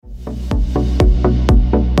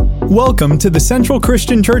Welcome to the Central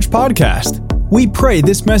Christian Church podcast. We pray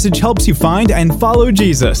this message helps you find and follow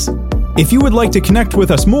Jesus. If you would like to connect with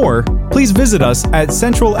us more, please visit us at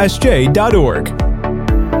centralsj.org.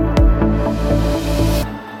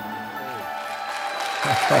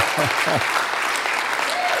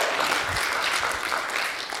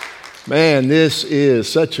 Man, this is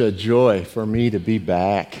such a joy for me to be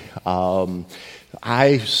back.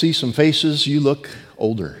 I see some faces. You look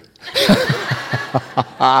older.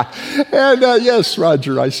 And yes,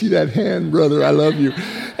 Roger, I see that hand, brother. I love you.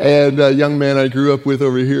 And a young man I grew up with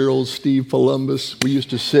over here, old Steve Columbus. We used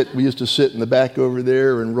to sit in the back over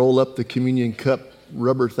there and roll up the communion cup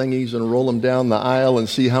rubber thingies and roll them down the aisle and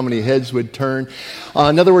see how many heads would turn.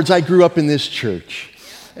 In other words, I grew up in this church.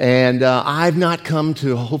 And I've not come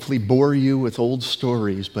to hopefully bore you with old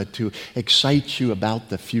stories, but to excite you about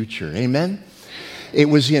the future. Amen? It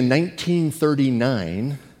was in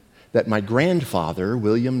 1939 that my grandfather,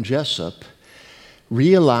 William Jessup,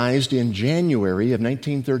 realized in January of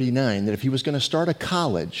 1939 that if he was going to start a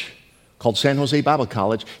college called San Jose Bible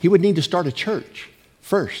College, he would need to start a church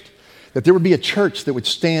first. That there would be a church that would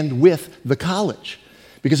stand with the college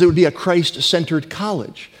because it would be a Christ-centered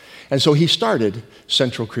college. And so he started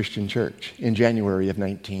Central Christian Church in January of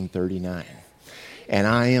 1939. And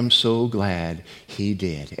I am so glad he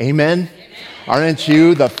did. Amen? Aren't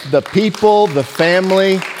you? The people, the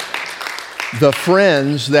family, the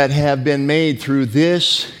friends that have been made through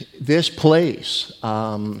this place.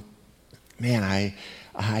 Man,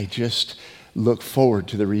 I just look forward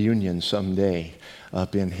to the reunion someday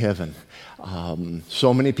up in heaven.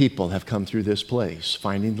 So many people have come through this place,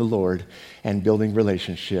 finding the Lord and building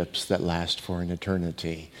relationships that last for an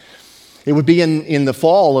eternity. It would be in the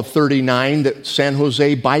fall of 39 that San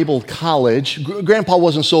Jose Bible College, Grandpa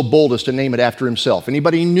wasn't so bold as to name it after himself.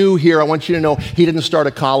 Anybody new here, I want you to know he didn't start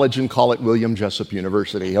a college and call it William Jessup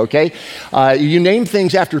University, okay? You name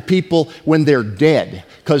things after people when they're dead,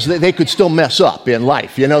 because they could still mess up in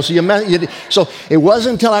life, you know? So it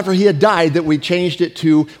wasn't until after he had died that we changed it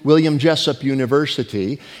to William Jessup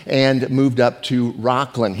University and moved up to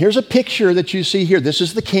Rockland. Here's a picture that you see here. This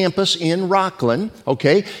is the campus in Rockland,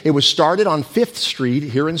 okay? It was started on 5th Street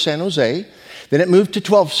here in San Jose. Then it moved to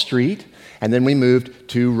 12th Street. And then we moved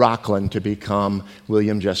to Rockland to become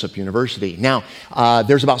William Jessup University. Now,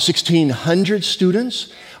 there's about 1,600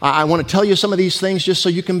 students. I want to tell you some of these things just so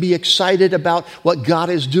you can be excited about what God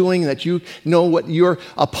is doing, that you know what you're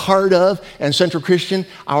a part of. And Central Christian,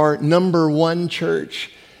 our number one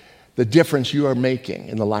church, the difference you are making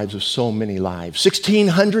in the lives of so many lives.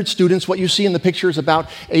 1,600 students. What you see in the picture is about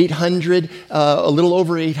 800, a little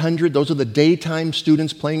over 800. Those are the daytime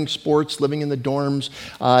students playing sports, living in the dorms,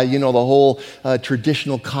 the whole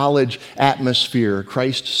traditional college atmosphere,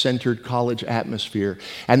 Christ-centered college atmosphere.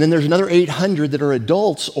 And then there's another 800 that are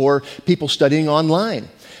adults or people studying online.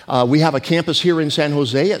 We have a campus here in San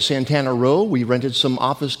Jose at Santana Row. We rented some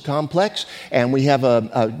office complex, and we have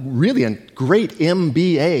a really great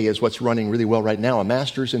MBA is what's running really well right now, a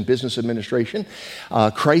master's in business administration,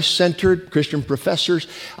 Christ-centered Christian professors,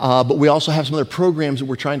 but we also have some other programs that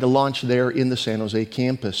we're trying to launch there in the San Jose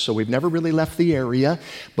campus. So we've never really left the area,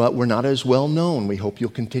 but we're not as well known. We hope you'll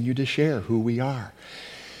continue to share who we are.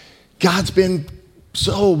 God's been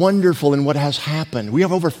so wonderful in what has happened. We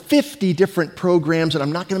have over 50 different programs, and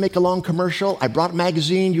I'm not going to make a long commercial. I brought a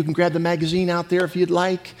magazine. You can grab the magazine out there if you'd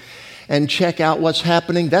like and check out what's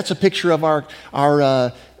happening. That's a picture of our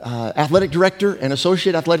athletic director and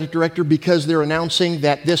associate athletic director because they're announcing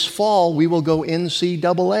that this fall we will go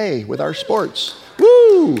NCAA with our sports.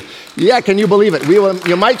 Woo! Yeah, can you believe it?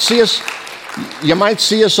 You might see us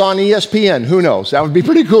on ESPN. Who knows? That would be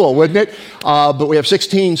pretty cool, wouldn't it? But we have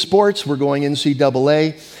 16 sports. We're going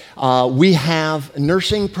NCAA. We have a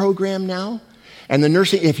nursing program now. And the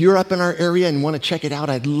nursing, if you're up in our area and want to check it out,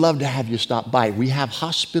 I'd love to have you stop by. We have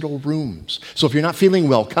hospital rooms. So if you're not feeling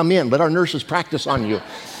well, come in. Let our nurses practice on you.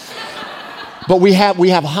 But we have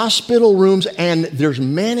hospital rooms, and there's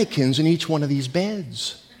mannequins in each one of these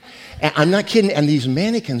beds. And I'm not kidding. And these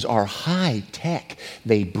mannequins are high tech.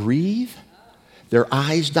 They breathe. Their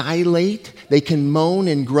eyes dilate, they can moan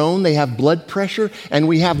and groan, they have blood pressure, and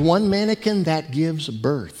we have one mannequin that gives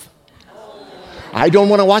birth. I don't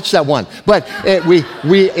want to watch that one, but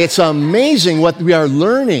it's amazing what we are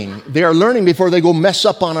learning. They are learning before they go mess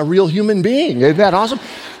up on a real human being. Isn't that awesome?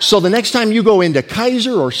 So the next time you go into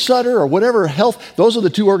Kaiser or Sutter or whatever health, those are the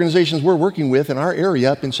two organizations we're working with in our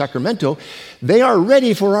area up in Sacramento. They are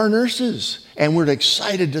ready for our nurses, and we're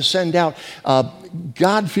excited to send out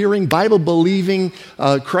God-fearing, Bible-believing,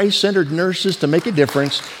 Christ-centered nurses to make a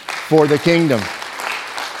difference for the kingdom.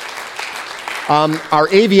 Our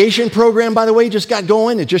aviation program, by the way, just got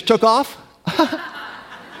going. It just took off.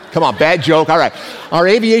 Come on, bad joke. All right. Our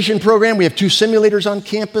aviation program, we have 2 simulators on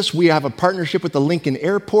campus. We have a partnership with the Lincoln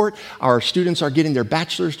Airport. Our students are getting their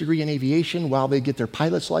bachelor's degree in aviation while they get their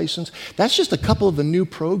pilot's license. That's just a couple of the new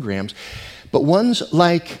programs. But ones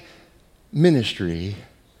like ministry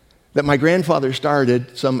that my grandfather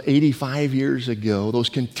started some 85 years ago, those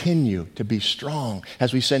continue to be strong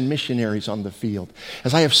as we send missionaries on the field.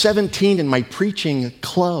 As I have 17 in my preaching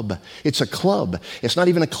club, it's a club. It's not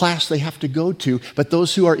even a class they have to go to, but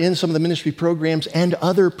those who are in some of the ministry programs and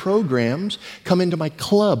other programs come into my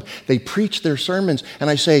club. They preach their sermons, and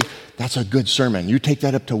I say, that's a good sermon. You take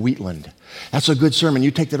that up to Wheatland. That's a good sermon. You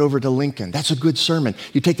take that over to Lincoln. That's a good sermon.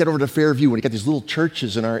 You take that over to Fairview. When you got these little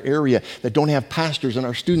churches in our area that don't have pastors, and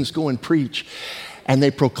our students go and preach, and they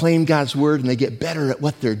proclaim God's word, and they get better at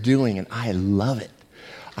what they're doing, and I love it.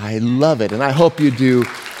 I love it, and I hope you do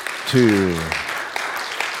too.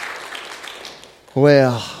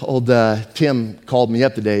 Well, old Tim called me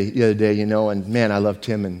up the other day, and man, I love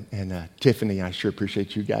Tim and Tiffany. I sure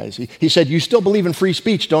appreciate you guys. He said, you still believe in free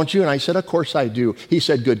speech, don't you? And I said, of course I do. He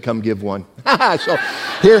said, good, come give one.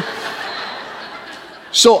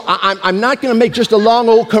 So I'm not going to make just a long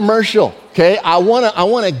old commercial, okay? I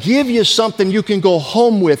want to give you something you can go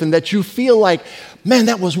home with and that you feel like, man,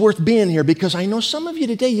 that was worth being here, because I know some of you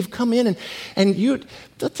today, you've come in and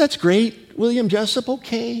that's great. William Jessup,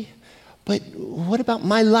 okay. But what about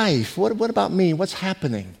my life? What about me? What's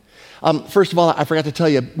happening? First of all, I forgot to tell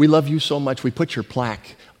you, we love you so much. We put your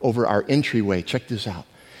plaque over our entryway. Check this out.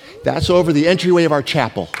 That's over the entryway of our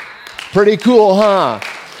chapel. Pretty cool, huh?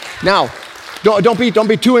 Now, don't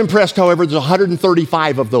be too impressed, however. There's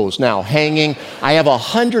 135 of those now hanging. I have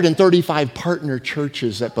 135 partner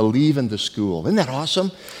churches that believe in the school. Isn't that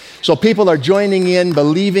awesome? So people are joining in,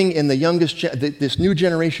 believing in this new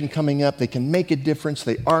generation coming up. They can make a difference.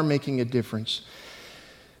 They are making a difference.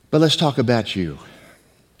 But let's talk about you.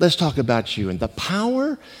 Let's talk about you and the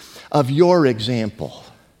power of your example.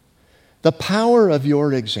 The power of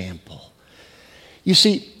your example. You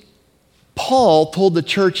see, Paul told the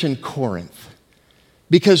church in Corinth,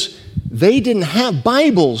 because they didn't have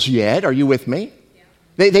Bibles yet. Are you with me?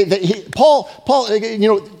 Paul,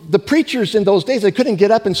 the preachers in those days, they couldn't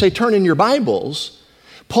get up and say, turn in your Bibles.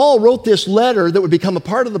 Paul wrote this letter that would become a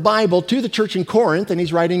part of the Bible to the church in Corinth, and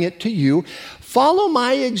he's writing it to you. Follow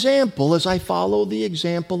my example as I follow the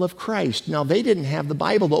example of Christ. Now, they didn't have the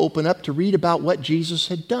Bible to open up to read about what Jesus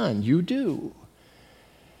had done. You do.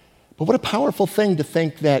 But what a powerful thing to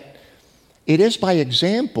think that it is by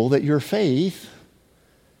example that your faith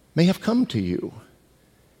may have come to you.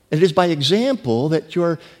 It is by example that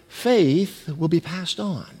your faith will be passed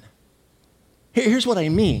on. Here's what I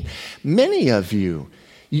mean. Many of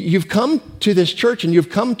you've come to this church and you've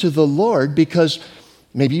come to the Lord because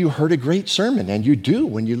maybe you heard a great sermon, and you do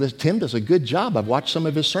when you listen. Tim does a good job. I've watched some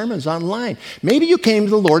of his sermons online. Maybe you came to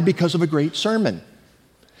the Lord because of a great sermon.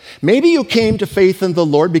 Maybe you came to faith in the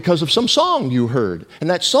Lord because of some song you heard, and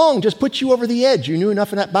that song just put you over the edge. You knew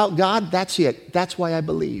enough about God. That's it. That's why I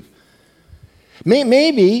believe.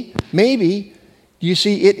 Maybe, you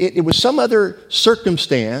see, it was some other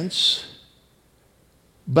circumstance,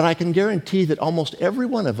 but I can guarantee that almost every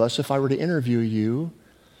one of us, if I were to interview you,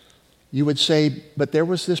 you would say, but there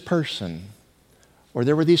was this person, or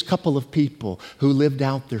there were these couple of people who lived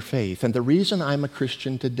out their faith. And the reason I'm a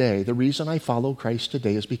Christian today, the reason I follow Christ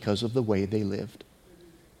today is because of the way they lived.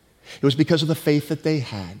 It was because of the faith that they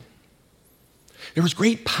had. There was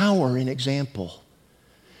great power in example.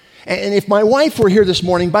 And if my wife were here this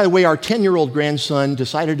morning, by the way, our 10-year-old grandson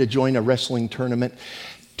decided to join a wrestling tournament.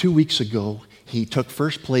 2 weeks ago, he took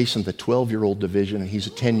first place in the 12-year-old division, and he's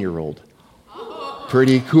a 10-year-old.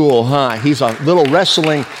 Pretty cool, huh? He's a little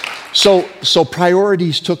wrestling. So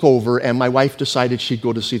priorities took over, and my wife decided she'd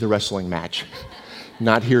go to see the wrestling match.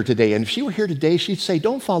 Not here today. And if she were here today, she'd say,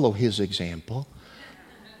 don't follow his example.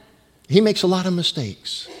 He makes a lot of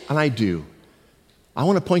mistakes, and I do. I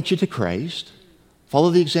want to point you to Christ. Follow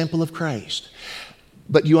the example of Christ.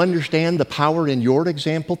 But you understand the power in your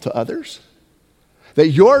example to others?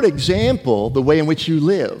 That your example, the way in which you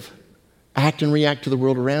live, act and react to the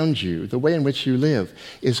world around you, the way in which you live,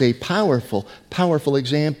 is a powerful, powerful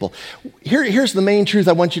example. Here's the main truth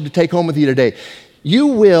I want you to take home with you today. You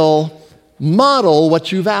will model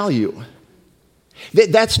what you value.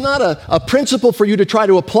 That's not a principle for you to try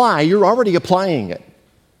to apply. You're already applying it.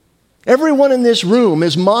 Everyone in this room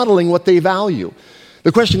is modeling what they value.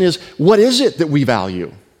 The question is, what is it that we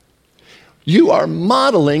value? You are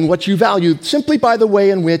modeling what you value simply by the way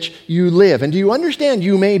in which you live. And do you understand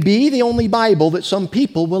you may be the only Bible that some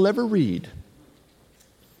people will ever read?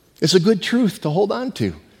 It's a good truth to hold on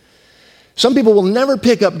to. Some people will never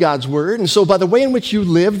pick up God's word, and so by the way in which you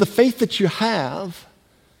live, the faith that you have,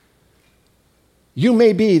 you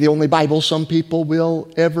may be the only Bible some people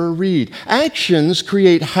will ever read. Actions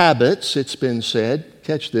create habits, it's been said.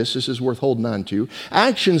 Catch this is worth holding on to.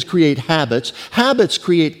 Actions create habits. Habits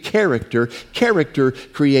create character. Character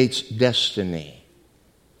creates destiny.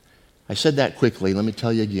 I said that quickly. Let me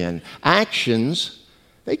tell you again. Actions,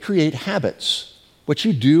 they create habits. What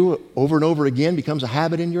you do over and over again becomes a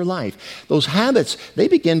habit in your life. Those habits, they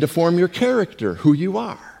begin to form your character, who you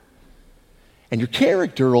are. And your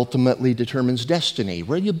character ultimately determines destiny,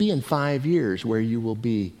 where you'll be in 5 years, where you will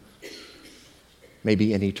be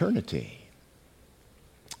maybe in eternity.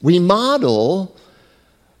 We model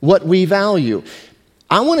what we value.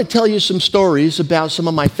 I want to tell you some stories about some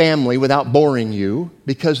of my family without boring you,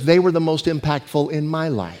 because they were the most impactful in my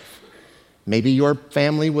life. Maybe your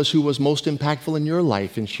family was who was most impactful in your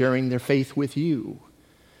life in sharing their faith with you.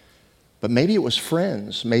 But maybe it was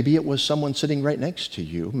friends. Maybe it was someone sitting right next to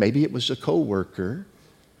you. Maybe it was a coworker.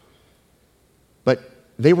 But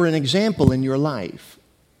they were an example in your life.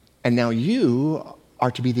 And now you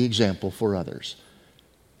are to be the example for others.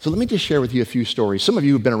 So let me just share with you a few stories. Some of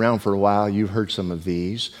you have been around for a while. You've heard some of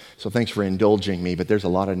these. So thanks for indulging me. But there's a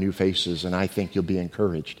lot of new faces, and I think you'll be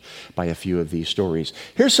encouraged by a few of these stories.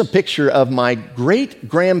 Here's a picture of my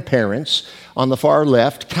great-grandparents on the far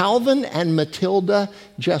left, Calvin and Matilda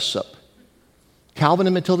Jessup. Calvin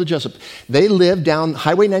and Matilda Jessup. They lived down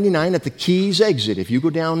Highway 99 at the Keys exit. If you go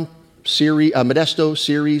down Modesto,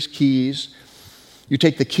 Ceres, Keys, you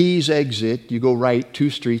take the Keys exit, you go right 2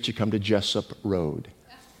 streets, you come to Jessup Road.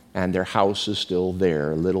 And their house is still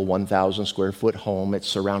there, a little 1,000 square foot home. It's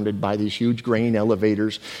surrounded by these huge grain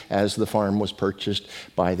elevators as the farm was purchased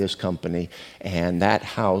by this company. And that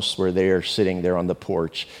house where they are sitting there on the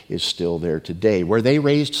porch is still there today, where they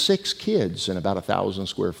raised 6 kids in about 1,000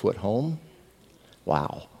 square foot home.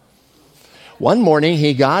 Wow. One morning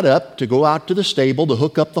he got up to go out to the stable to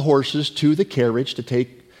hook up the horses to the carriage to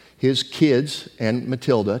take his kids and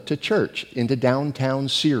Matilda to church into downtown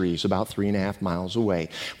Ceres, about 3.5 miles away.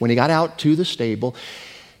 When he got out to the stable,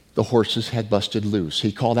 the horses had busted loose.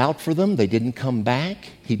 He called out for them. They didn't come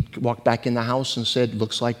back. He walked back in the house and said,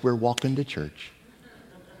 "Looks like we're walking to church."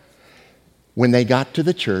 When they got to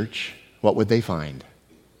the church, what would they find?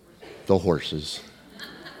 The horses.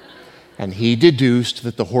 And he deduced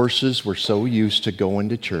that the horses were so used to going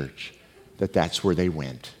to church that that's where they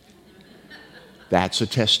went. That's a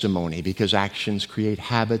testimony, because actions create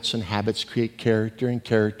habits, and habits create character, and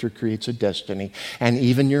character creates a destiny. And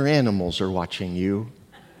even your animals are watching you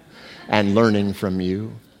and learning from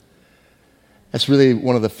you. That's really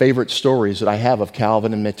one of the favorite stories that I have of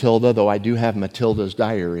Calvin and Matilda, though I do have Matilda's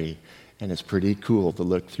diary, and it's pretty cool to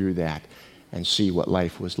look through that and see what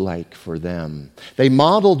life was like for them. They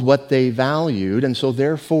modeled what they valued, and so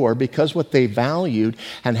therefore, because what they valued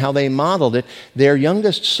and how they modeled it, their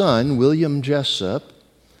youngest son, William Jessup,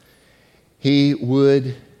 he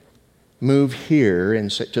would move here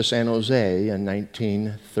to San Jose in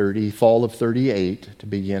 1930, fall of 38, to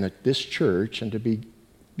begin at this church and to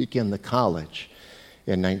begin the college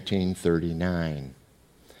in 1939.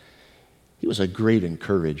 He was a great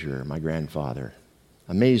encourager, my grandfather.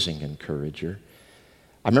 Amazing encourager.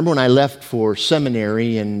 I remember when I left for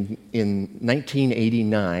seminary in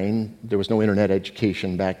 1989, there was no internet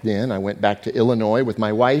education back then. I went back to Illinois with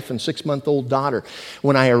my wife and 6-month-old daughter.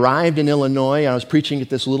 When I arrived in Illinois, I was preaching at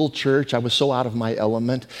this little church. I was so out of my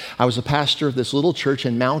element. I was a pastor of this little church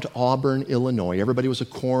in Mount Auburn, Illinois. Everybody was a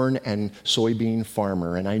corn and soybean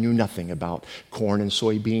farmer, and I knew nothing about corn and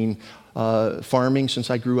soybean farming since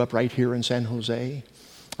I grew up right here in San Jose.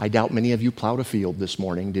 I doubt many of you plowed a field this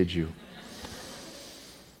morning, did you?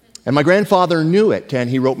 And my grandfather knew it, and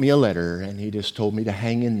he wrote me a letter, and he just told me to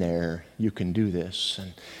hang in there. You can do this,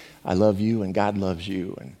 and I love you, and God loves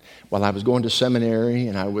you. And while I was going to seminary,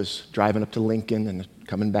 and I was driving up to Lincoln and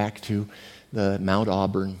coming back to the Mount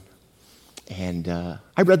Auburn, and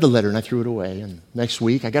I read the letter, and I threw it away. And next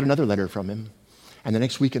week, I got another letter from him, and the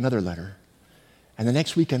next week, another letter, and the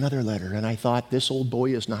next week, another letter. And I thought, this old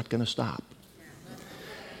boy is not going to stop.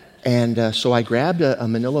 And so I grabbed a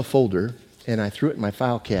manila folder, and I threw it in my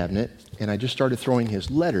file cabinet, and I just started throwing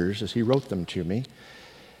his letters as he wrote them to me.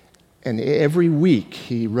 And every week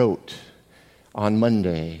he wrote on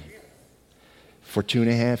Monday for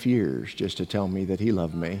 2.5 years just to tell me that he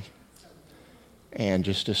loved me and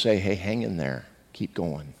just to say, hey, hang in there. Keep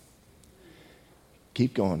going.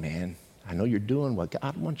 Keep going, man. I know you're doing what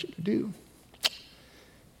God wants you to do,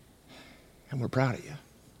 and we're proud of you.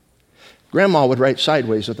 Grandma would write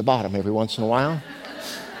sideways at the bottom every once in a while,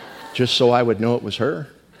 just so I would know it was her.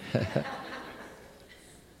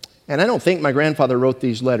 And I don't think my grandfather wrote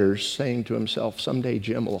these letters saying to himself, someday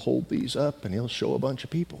Jim will hold these up and he'll show a bunch of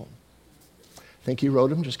people. I think he wrote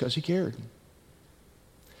them just because he cared.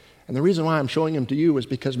 And the reason why I'm showing them to you is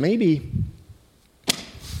because maybe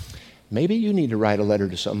you need to write a letter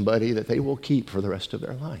to somebody that they will keep for the rest of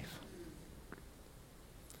their life.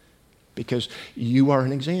 Because you are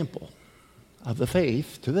an example of the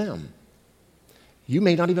faith to them. You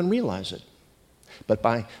may not even realize it, but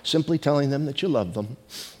by simply telling them that you love them,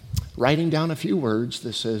 writing down a few words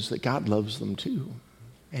that says that God loves them too,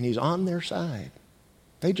 and He's on their side,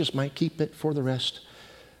 they just might keep it for the rest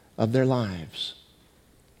of their lives.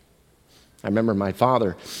 I remember my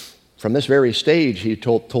father, from this very stage, he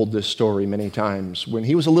told this story many times. When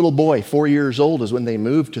he was a little boy, 4 years old, is when they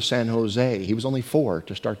moved to San Jose. He was only 4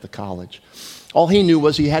 to start the college. All he knew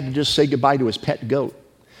was he had to just say goodbye to his pet goat.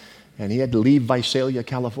 And he had to leave Visalia,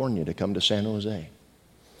 California to come to San Jose.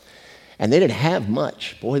 And they didn't have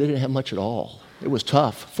much. Boy, they didn't have much at all. It was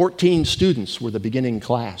tough. 14 students were the beginning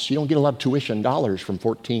class. You don't get a lot of tuition dollars from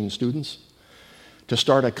 14 students to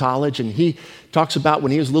start a college. And he talks about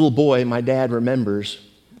when he was a little boy, my dad remembers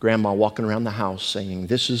Grandma walking around the house saying,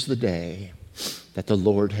 "This is the day that the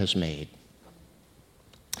Lord has made.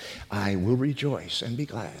 I will rejoice and be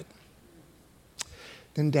glad."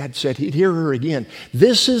 Then Dad said he'd hear her again,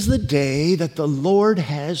 "This is the day that the Lord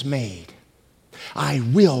has made. I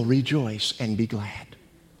will rejoice and be glad."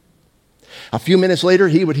 A few minutes later,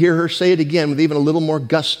 he would hear her say it again with even a little more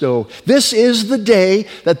gusto. "This is the day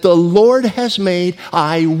that the Lord has made.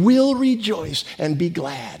 I will rejoice and be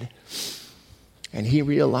glad." And he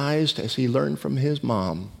realized, as he learned from his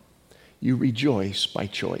mom, you rejoice by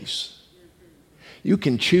choice. You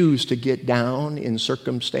can choose to get down in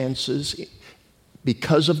circumstances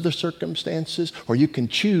because of the circumstances, or you can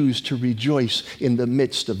choose to rejoice in the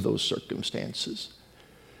midst of those circumstances.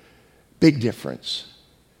 Big difference.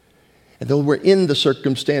 And though we're in the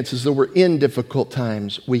circumstances, though we're in difficult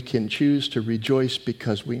times, we can choose to rejoice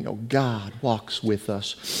because we know God walks with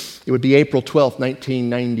us. It would be April 12th,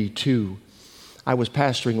 1992. I was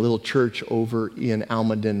pastoring a little church over in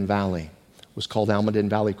Almaden Valley. It was called Almaden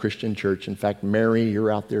Valley Christian Church. In fact, Mary,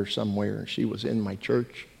 you're out there somewhere. She was in my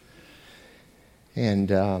church. And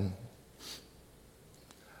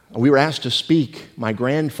we were asked to speak. My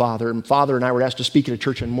grandfather and father and I were asked to speak at a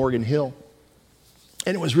church in Morgan Hill.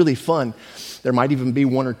 And it was really fun. There might even be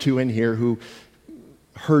one or two in here who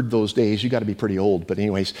heard those days. You got to be pretty old, but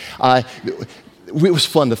anyways. It was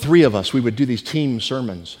fun. The three of us, we would do these team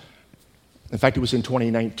sermons. In fact, it was in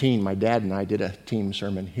 2019. My dad and I did a team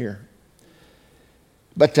sermon here.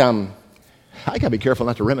 But I got to be careful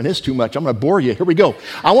not to reminisce too much. I'm going to bore you. Here we go.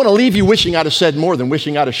 I want to leave you wishing I'd have said more than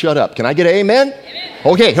wishing I'd have shut up. Can I get an amen? Amen.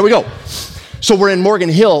 Okay, here we go. So we're in Morgan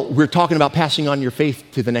Hill. We're talking about passing on your faith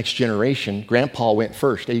to the next generation. Grandpa went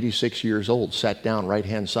first, 86 years old, sat down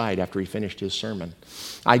right-hand side after he finished his sermon.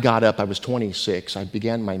 I got up. I was 26. I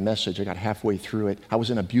began my message. I got halfway through it. I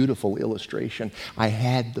was in a beautiful illustration. I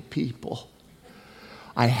had the people.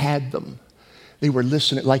 I had them. They were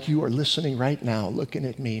listening like you are listening right now, looking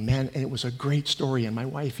at me, man. And it was a great story. And my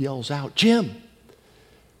wife yells out, "Jim!" In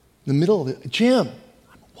the middle of it, "Jim!"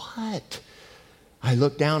 What? I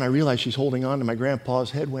looked down. I realized she's holding on to my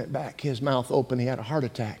grandpa's head, went back. His mouth open. He had a heart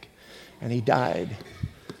attack. And he died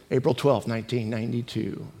April 12th,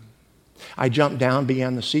 1992. I jumped down,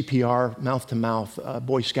 began the CPR, mouth to mouth. A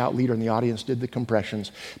Boy Scout leader in the audience did the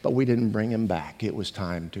compressions, but we didn't bring him back. It was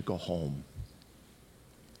time to go home.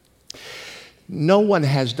 No one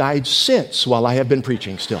has died since while I have been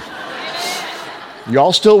preaching still. You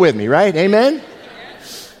all still with me, right? Amen?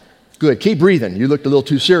 Good. Keep breathing. You looked a little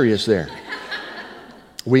too serious there.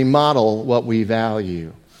 We model what we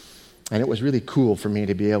value. And it was really cool for me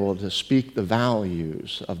to be able to speak the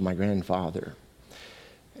values of my grandfather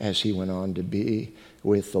as he went on to be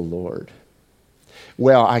with the Lord.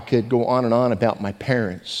 Well, I could go on and on about my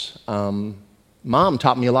parents. Mom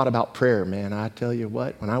taught me a lot about prayer, man. I tell you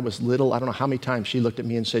what, when I was little, I don't know how many times she looked at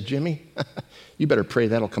me and said, "Jimmy, you better pray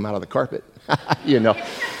that'll come out of the carpet." You know.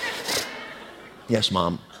 Yes,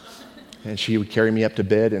 Mom. And she would carry me up to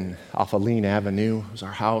bed and off of Lean Avenue was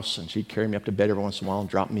our house, and she'd carry me up to bed every once in a while and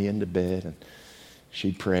drop me into bed, and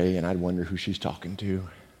she'd pray, and I'd wonder who she's talking to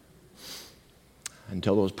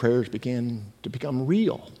until those prayers began to become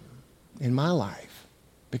real in my life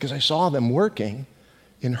because I saw them working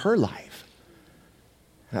in her life.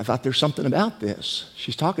 And I thought, there's something about this.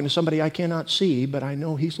 She's talking to somebody I cannot see, but I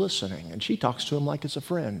know he's listening. And she talks to him like it's a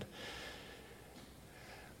friend.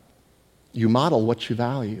 You model what you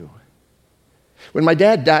value. When my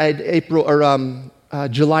dad died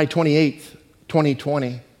July 28th,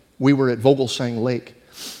 2020, we were at Vogelsang Lake.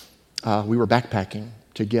 we were backpacking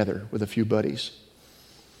together with a few buddies.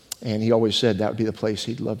 And he always said that would be the place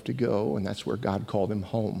he'd love to go, and that's where God called him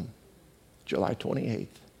home, July 28th.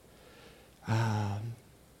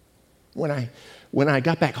 When I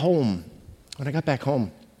got back home, and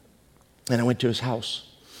I went to his house,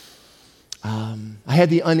 I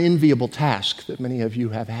had the unenviable task that many of you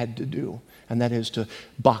have had to do, and that is to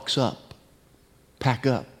pack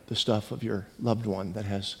up the stuff of your loved one that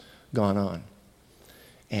has gone on.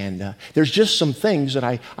 And there's just some things that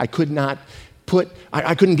I could not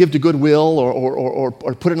I couldn't give to Goodwill or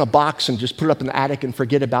put in a box and just put it up in the attic and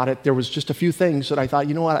forget about it. There was just a few things that I thought,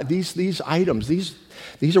 you know what, these items, these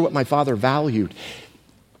are what my father valued.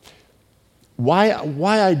 Why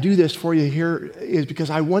I do this for you here is because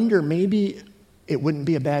I wonder maybe it wouldn't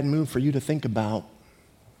be a bad move for you to think about,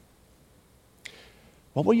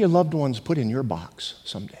 what will your loved ones put in your box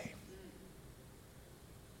someday?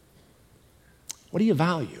 What do you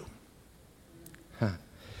value?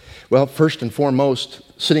 Well, first and foremost,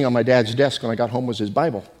 sitting on my dad's desk when I got home was his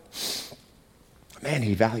Bible. Man,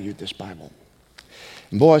 he valued this Bible.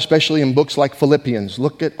 And boy, especially in books like Philippians,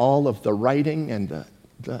 look at all of the writing and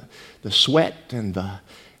the sweat and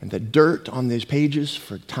the dirt on these pages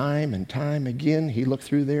for time and time again. He looked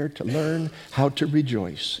through there to learn how to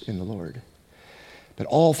rejoice in the Lord. But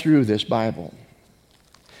all through this Bible,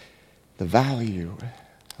 the value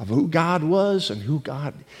of who God was and who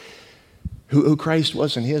Christ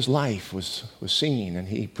was in his life was seen, and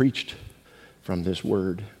he preached from this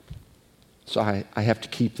word. So I have to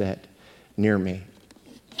keep that near me.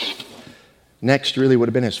 Next really would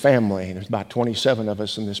have been his family. There's about 27 of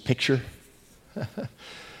us in this picture.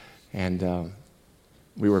 And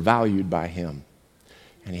we were valued by him.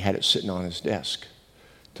 And he had it sitting on his desk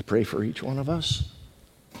to pray for each one of us.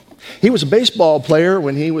 He was a baseball player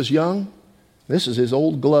when he was young. This is his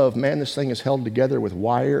old glove. Man, this thing is held together with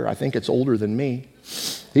wire. I think it's older than me.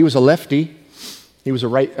 He was a lefty. He was a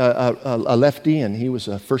lefty, and he was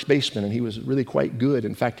a first baseman, and he was really quite good.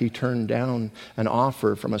 In fact, he turned down an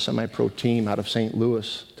offer from a semi-pro team out of St.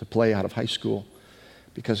 Louis to play out of high school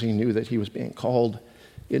because he knew that he was being called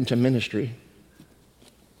into ministry.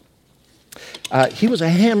 He was a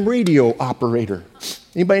ham radio operator.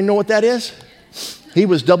 Anybody know what that is? He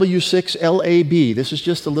was W6LAB. This is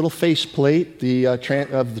just a little faceplate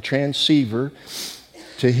of the transceiver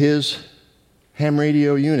to his ham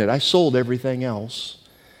radio unit. I sold everything else,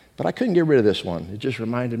 but I couldn't get rid of this one. It just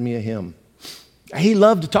reminded me of him. He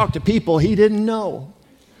loved to talk to people he didn't know.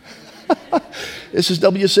 This is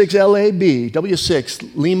W6LAB,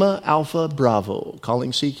 W6 Lima Alpha Bravo,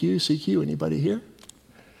 calling CQ, anybody here?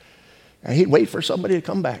 And he'd wait for somebody to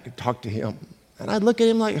come back and talk to him. And I'd look at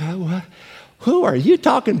him like, who are you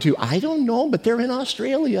talking to? I don't know, but they're in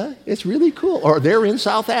Australia. It's really cool. Or they're in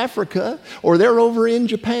South Africa, or they're over in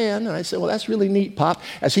Japan. And I said, well, that's really neat, Pop.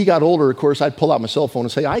 As he got older, of course, I'd pull out my cell phone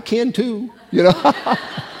and say, I can too, you know.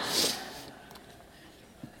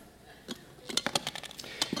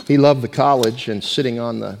 He loved the college, and sitting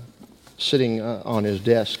on his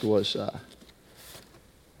desk was a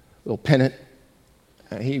little pennant.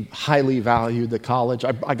 He highly valued the college.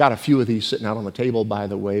 I got a few of these sitting out on the table, by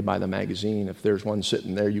the way, by the magazine. If there's one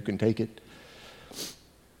sitting there, you can take it.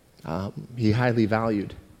 He highly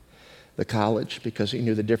valued the college because he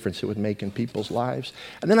knew the difference it would make in people's lives.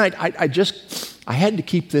 And then I had to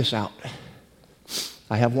keep this out.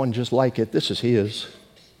 I have one just like it. This is his.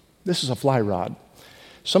 This is a fly rod.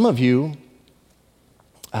 Some of you,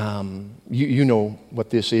 you know what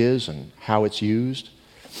this is and how it's used.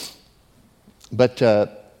 But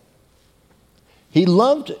he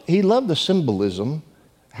loved the symbolism,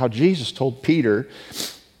 how Jesus told Peter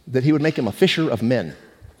that he would make him a fisher of men.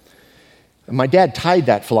 And my dad tied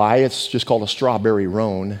that fly. It's just called a strawberry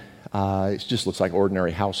roan. It just looks like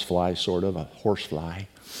ordinary house fly, sort of, a horse fly.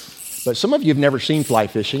 But some of you have never seen fly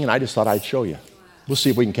fishing, and I just thought I'd show you. We'll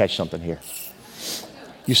see if we can catch something here.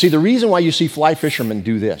 You see, the reason why you see fly fishermen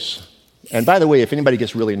do this, and by the way, if anybody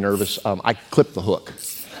gets really nervous, I clip the hook.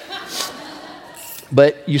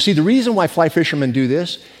 But you see, the reason why fly fishermen do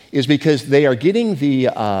this is because they are getting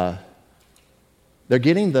the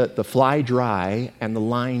fly dry and the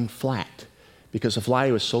line flat because the fly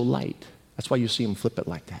was so light. That's why you see them flip it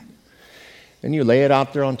like that. Then you lay it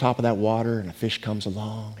out there on top of that water, and a fish comes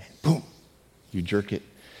along, and boom, you jerk it,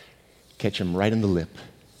 catch him right in the lip.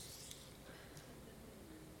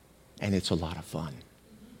 And it's a lot of fun.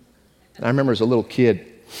 And I remember as a little kid,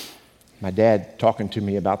 my dad talking to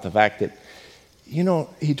me about the fact that, you know,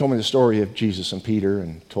 he told me the story of Jesus and Peter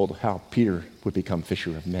and told how Peter would become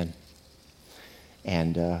fisher of men.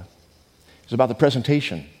 And it was about the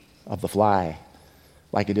presentation of the fly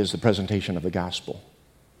like it is the presentation of the gospel.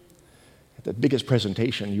 The biggest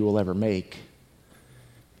presentation you will ever make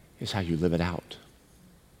is how you live it out.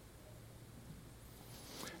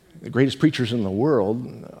 The greatest preachers in the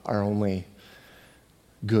world are only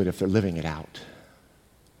good if they're living it out.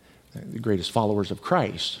 The greatest followers of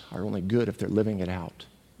Christ are only good if they're living it out.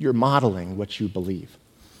 You're modeling what you believe.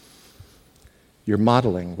 You're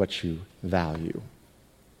modeling what you value.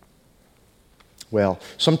 Well,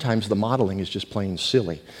 sometimes the modeling is just plain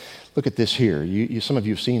silly. Look at this here. Some of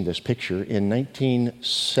you have seen this picture. In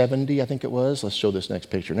 1970, I think it was. Let's show this next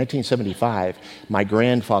picture. 1975, my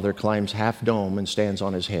grandfather climbs Half Dome and stands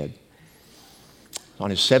on his head. On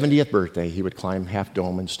his 70th birthday, he would climb Half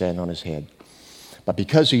Dome and stand on his head. But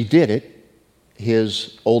because he did it,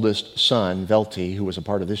 his oldest son, Velty, who was a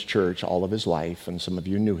part of this church all of his life, and some of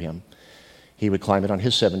you knew him, he would climb it on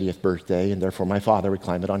his 70th birthday, and therefore my father would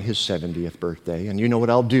climb it on his 70th birthday. And you know what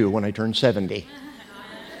I'll do when I turn 70.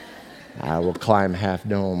 I will climb Half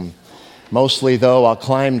Dome. Mostly, though, I'll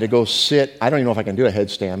climb to go sit. I don't even know if I can do a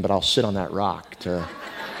headstand, but I'll sit on that rock to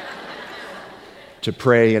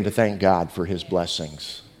pray and to thank God for his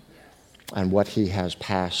blessings and what he has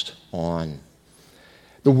passed on.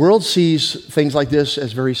 The world sees things like this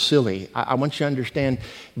as very silly. I want you to understand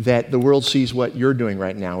that the world sees what you're doing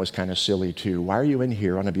right now as kind of silly too. Why are you in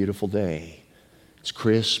here on a beautiful day? It's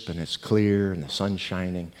crisp and it's clear and the sun's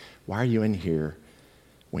shining. Why are you in here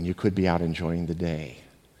when you could be out enjoying the day?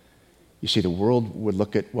 You see, the world would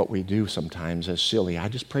look at what we do sometimes as silly. I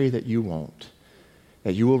just pray that you won't.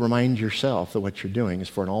 That you will remind yourself that what you're doing is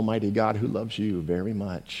for an almighty God who loves you very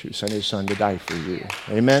much, who sent his son to die for you.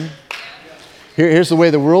 Amen? Here's the way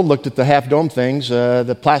the world looked at the Half Dome things.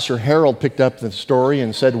 The Placer Herald picked up the story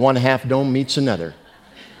and said, one Half Dome meets another.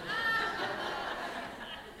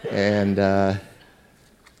 And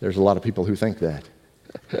there's a lot of people who think that.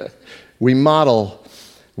 We model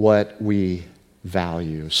what we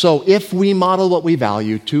value. So if we model what we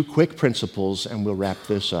value, 2 quick principles, and we'll wrap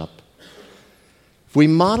this up. If we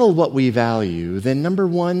model what we value, then number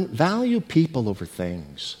 1, value people over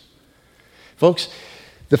things. Folks,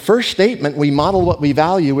 the first statement, we model what we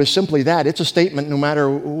value, is simply that. It's a statement no matter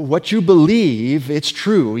what you believe, it's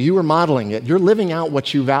true. You are modeling it. You're living out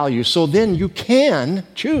what you value. So then you can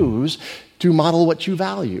choose to model what you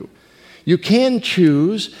value. You can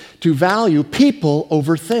choose to value people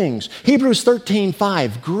over things. Hebrews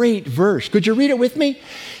 13:5, great verse. Could you read it with me?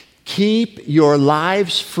 Keep your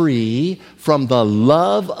lives free from the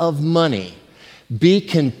love of money. Be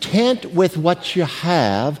content with what you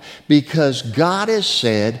have, because God has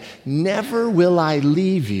said, never will I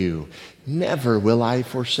leave you, never will I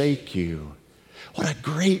forsake you. What a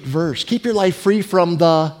great verse. Keep your life free from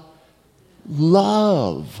the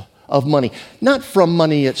love of money. Not from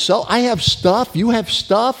money itself. I have stuff, you have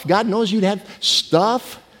stuff. God knows you'd have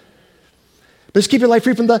stuff. But just keep your life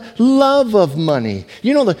free from the love of money.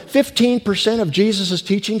 You know, the 15% of Jesus'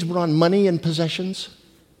 teachings were on money and possessions.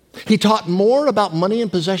 He taught more about money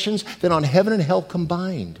and possessions than on heaven and hell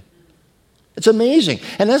combined. It's amazing.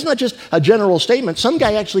 And that's not just a general statement. Some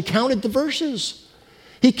guy actually counted the verses.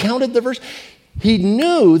 He counted the verse. He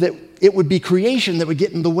knew that it would be creation that would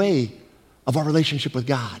get in the way of our relationship with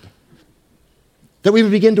God. That we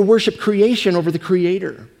would begin to worship creation over the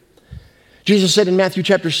Creator. Jesus said in Matthew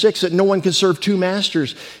chapter 6 that no one can serve 2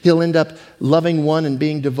 masters. He'll end up loving one and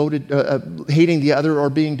being devoted, hating the other, or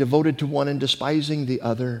being devoted to one and despising the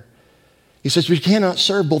other. He says we cannot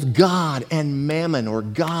serve both God and mammon, or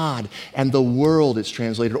God and the world, it's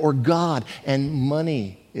translated, or God and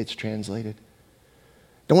money, it's translated.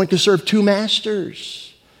 No one can serve 2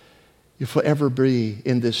 masters. You'll forever be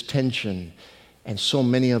in this tension. And so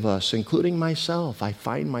many of us, including myself, I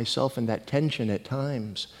find myself in that tension at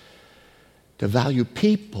times, to value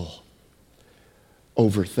people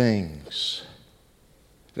over things.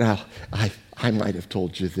 Now, I might have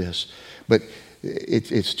told you this, but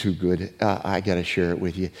it's too good. I got to share it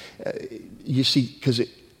with you. You see, because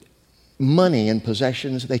money and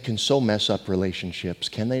possessions, they can so mess up relationships,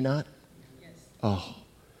 can they not? Yes. Oh,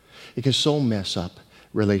 it can so mess up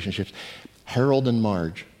relationships. Harold and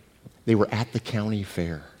Marge, they were at the county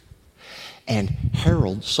fair. And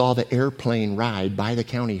Harold saw the airplane ride by the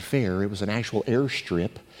county fair. It was an actual airstrip.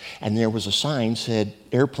 And there was a sign said,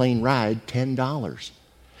 airplane ride, $10.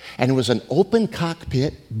 And it was an open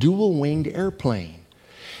cockpit, dual-winged airplane.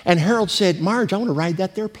 And Harold said, Marge, I want to ride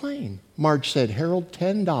that there plane. Marge said, Harold,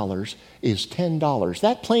 $10 is $10.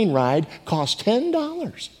 That plane ride cost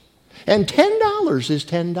 $10. And $10 is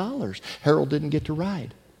 $10. Harold didn't get to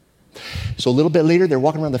ride. So a little bit later, they're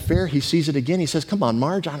walking around the fair. He sees it again. He says, come on,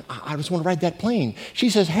 Marge, I just want to ride that plane. She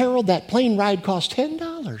says, Harold, that plane ride costs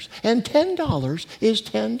 $10. And $10 is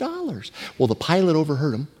 $10. Well, the pilot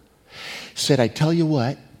overheard him. Said, I tell you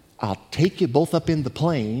what, I'll take you both up in the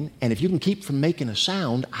plane, and if you can keep from making a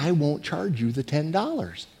sound, I won't charge you the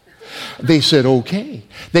 $10. They said, okay.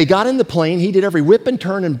 They got in the plane. He did every whip and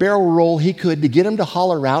turn and barrel roll he could to get him to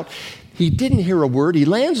holler out. He didn't hear a word. He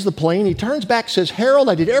lands the plane. He turns back, says, Harold,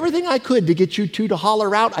 I did everything I could to get you two to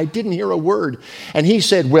holler out. I didn't hear a word. And he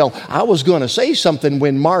said, well, I was going to say something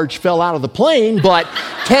when Marge fell out of the plane, but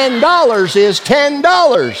 $10 is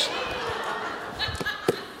 $10.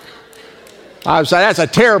 I was like, that's a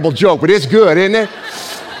terrible joke, but it's good, isn't it?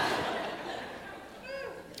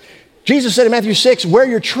 Jesus said in Matthew 6, where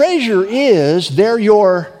your treasure is, there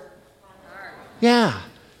your... Yeah.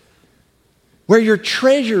 Where your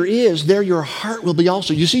treasure is, there your heart will be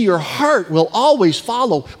also. You see, your heart will always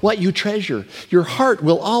follow what you treasure. Your heart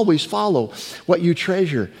will always follow what you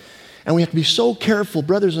treasure. And we have to be so careful,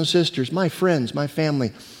 brothers and sisters, my friends, my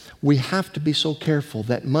family, we have to be so careful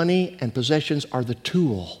that money and possessions are the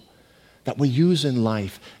tool that we use in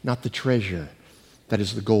life, not the treasure that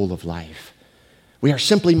is the goal of life. We are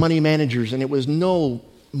simply money managers, and it was no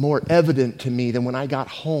more evident to me than when I got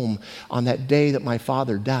home on that day that my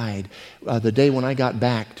father died, the day when I got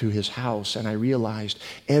back to his house, and I realized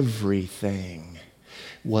everything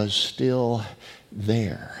was still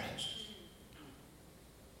there.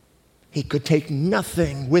 He could take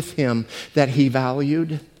nothing with him that he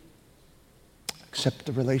valued except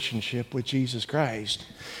the relationship with Jesus Christ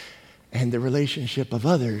and the relationship of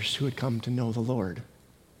others who had come to know the Lord.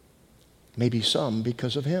 Maybe some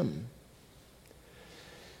because of him.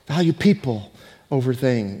 Value people over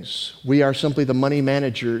things. We are simply the money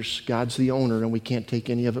managers. God's the owner, and we can't take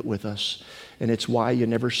any of it with us. And it's why you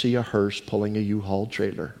never see a hearse pulling a U-Haul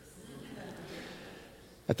trailer.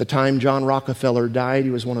 At the time John Rockefeller died, he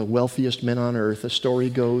was one of the wealthiest men on earth. The story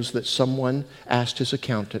goes that someone asked his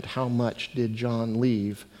accountant, how much did John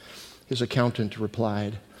leave? His accountant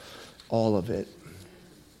replied, all of it.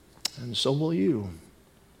 And so will you.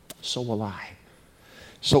 So will I.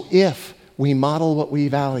 So if we model what we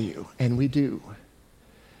value, and we do,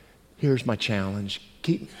 here's my challenge.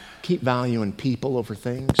 Keep valuing people over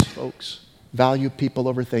things, folks. Value people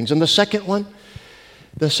over things. And the second one,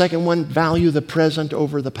 value the present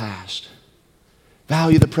over the past.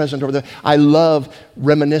 Value the present over the... I love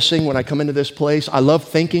reminiscing when I come into this place. I love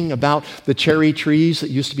thinking about the cherry trees that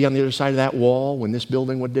used to be on the other side of that wall when this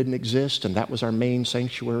building didn't exist, and that was our main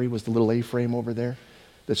sanctuary, was the little A-frame over there.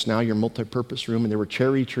 That's now your multi-purpose room, and there were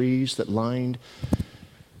cherry trees that lined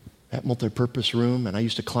that multi-purpose room, and I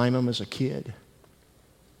used to climb them as a kid.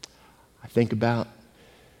 I think about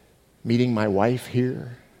meeting my wife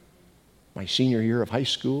here, my senior year of high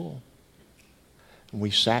school, and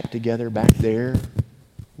we sat together back there,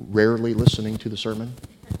 rarely listening to the sermon.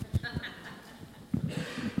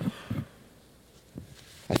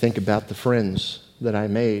 I think about the friends that I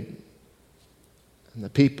made and the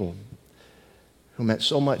people who meant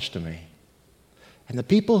so much to me. And the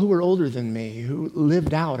people who were older than me, who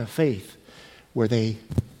lived out a faith where they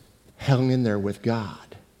hung in there with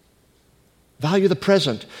God. Value the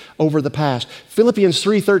present over the past. Philippians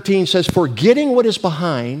 3:13 says, forgetting what is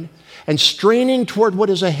behind and straining toward what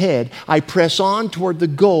is ahead, I press on toward the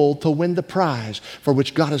goal to win the prize for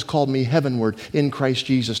which God has called me heavenward in Christ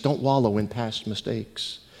Jesus. Don't wallow in past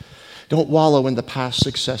mistakes. Don't wallow in the past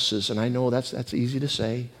successes. And I know that's easy to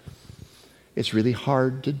say. It's really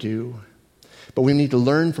hard to do. But we need to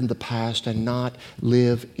learn from the past and not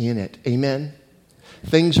live in it. Amen?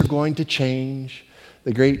 Things are going to change.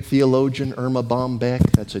 The great theologian Irma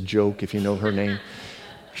Bombeck, that's a joke if you know her name,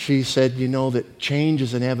 she said, you know, that change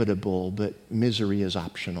is inevitable, but misery is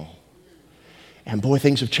optional. And boy,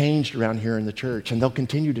 things have changed around here in the church, and they'll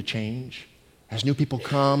continue to change as new people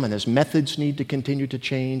come and as methods need to continue to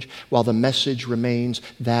change while the message remains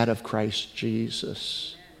that of Christ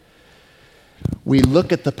Jesus. We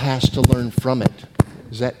look at the past to learn from it.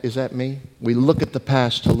 Is that me? We look at the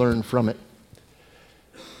past to learn from it,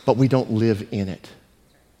 but we don't live in it.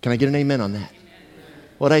 Can I get an amen on that?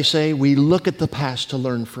 What I say, we look at the past to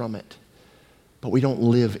learn from it, but we don't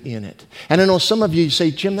live in it. And I know some of you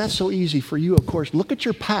say, Jim, that's so easy for you, of course. Look at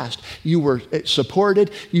your past. You were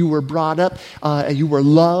supported, you were brought up, you were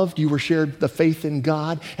loved, you were shared the faith in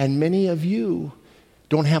God, and many of you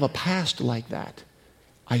don't have a past like that.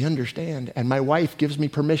 I understand. And my wife gives me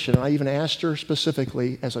permission. I even asked her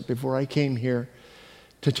specifically before I came here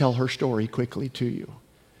to tell her story quickly to you.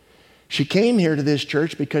 She came here to this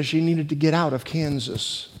church because she needed to get out of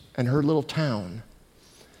Kansas and her little town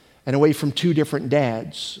and away from two different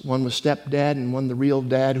dads. One was stepdad and one the real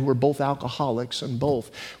dad, who were both alcoholics, and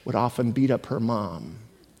both would often beat up her mom.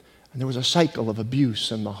 And there was a cycle of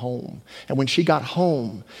abuse in the home. And when she got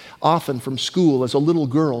home, often from school as a little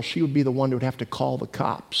girl, she would be the one who would have to call the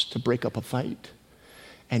cops to break up a fight.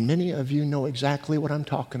 And many of you know exactly what I'm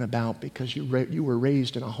talking about because you were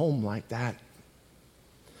raised in a home like that.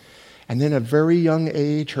 And then at a very young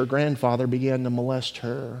age, her grandfather began to molest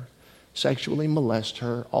her, sexually molest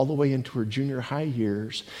her, all the way into her junior high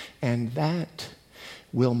years. And that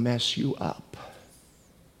will mess you up.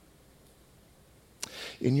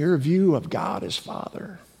 In your view of God as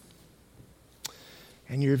Father,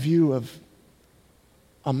 and your view of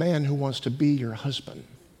a man who wants to be your husband.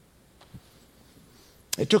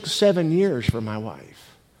 It took 7 years for my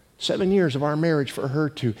wife, 7 years of our marriage for her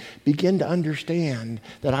to begin to understand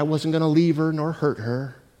that I wasn't going to leave her nor hurt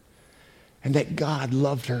her, and that God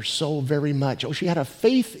loved her so very much. Oh, she had a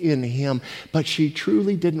faith in him, but she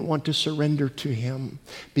truly didn't want to surrender to him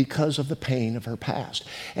because of the pain of her past.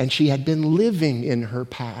 And she had been living in her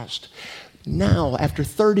past. Now, after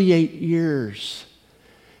 38 years,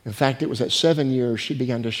 in fact, it was at 7 years, she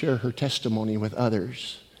began to share her testimony with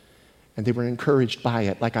others. And they were encouraged by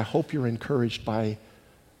it, like I hope you're encouraged by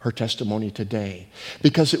her testimony today.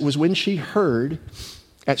 Because it was when she heard,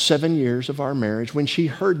 at 7 years of our marriage, when she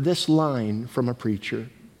heard this line from a preacher,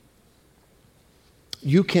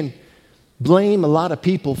 you can blame a lot of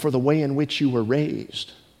people for the way in which you were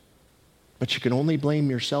raised, but you can only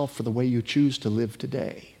blame yourself for the way you choose to live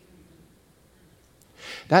today.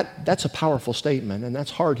 That's a powerful statement, and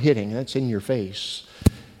that's hard-hitting, and that's in your face.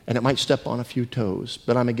 And it might step on a few toes,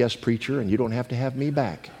 but I'm a guest preacher, and you don't have to have me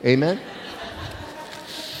back. Amen?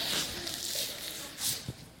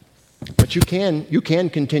 But you can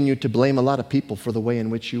continue to blame a lot of people for the way in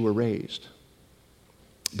which you were raised.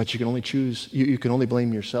 But you can only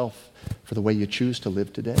blame yourself for the way you choose to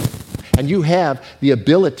live today. And you have the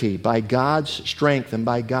ability, by God's strength and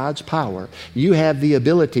by God's power, you have the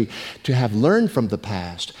ability to have learned from the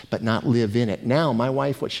past, but not live in it. Now, my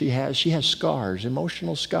wife, what she has scars,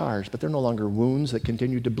 emotional scars, but they're no longer wounds that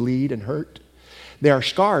continue to bleed and hurt. They are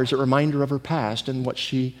scars, a reminder of her past and what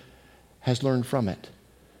she has learned from it.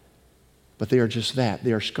 But they are just that.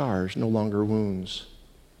 They are scars, no longer wounds.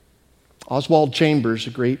 Oswald Chambers, a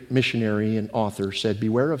great missionary and author, said,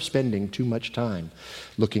 "Beware of spending too much time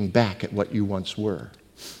looking back at what you once were,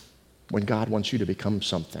 when God wants you to become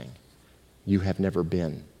something you have never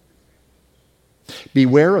been.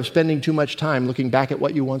 Beware of spending too much time looking back at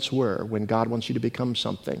what you once were, when God wants you to become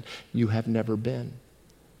something you have never been.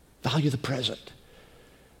 Value the present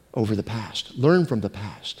over the past. Learn from the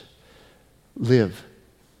past. Live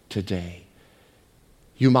today."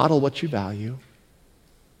 You model what you value.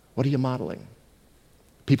 What are you modeling?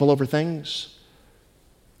 People over things?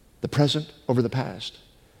 The present over the past?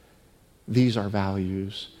 These are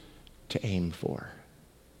values to aim for.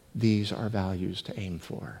 These are values to aim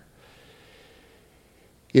for.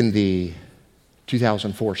 In the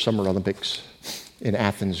 2004 Summer Olympics in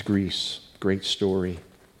Athens, Greece, great story,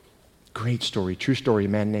 true story, a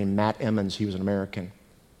man named Matt Emmons, he was an American.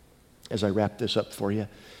 As I wrap this up for you,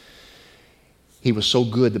 he was so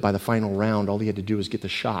good that by the final round, all he had to do was get the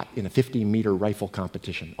shot in a 50-meter rifle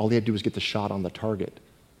competition. All he had to do was get the shot on the target.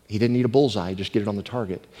 He didn't need a bullseye, just get it on the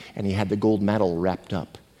target. And he had the gold medal wrapped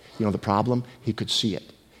up. You know the problem? He could see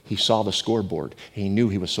it. He saw the scoreboard. He knew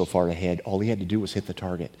he was so far ahead. All he had to do was hit the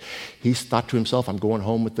target. He thought to himself, I'm going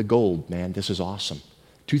home with the gold, man. This is awesome.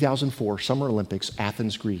 2004 Summer Olympics,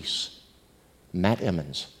 Athens, Greece. Matt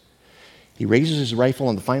Emmons. He raises his rifle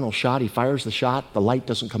on the final shot. He fires the shot. The light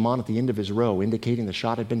doesn't come on at the end of his row, indicating the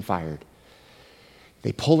shot had been fired.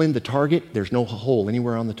 They pull in the target. There's no hole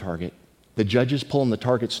anywhere on the target. The judges pull in the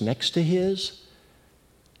targets next to his,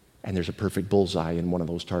 and there's a perfect bullseye in one of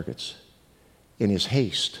those targets. In his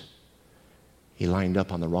haste, he lined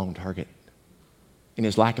up on the wrong target. In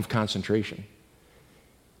his lack of concentration.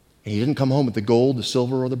 And he didn't come home with the gold, the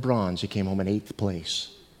silver, or the bronze. He came home in 8th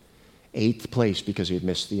place. 8th place because he had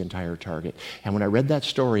missed the entire target. And when I read that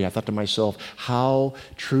story, I thought to myself, how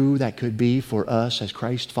true that could be for us as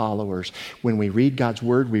Christ followers. When we read God's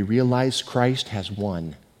word, we realize Christ has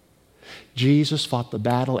won. Jesus fought the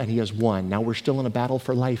battle and he has won. Now we're still in a battle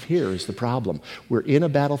for life here is the problem. We're in a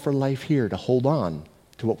battle for life here to hold on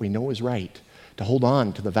to what we know is right, to hold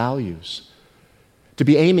on to the values, to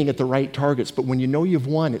be aiming at the right targets. But when you know you've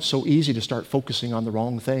won, it's so easy to start focusing on the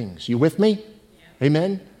wrong things. You with me? Yeah.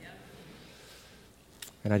 Amen?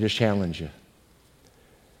 And I just challenge you.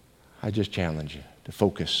 To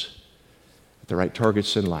focus at the right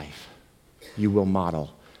targets in life. You will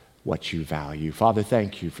model what you value. Father,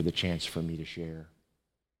 thank you for the chance for me to share.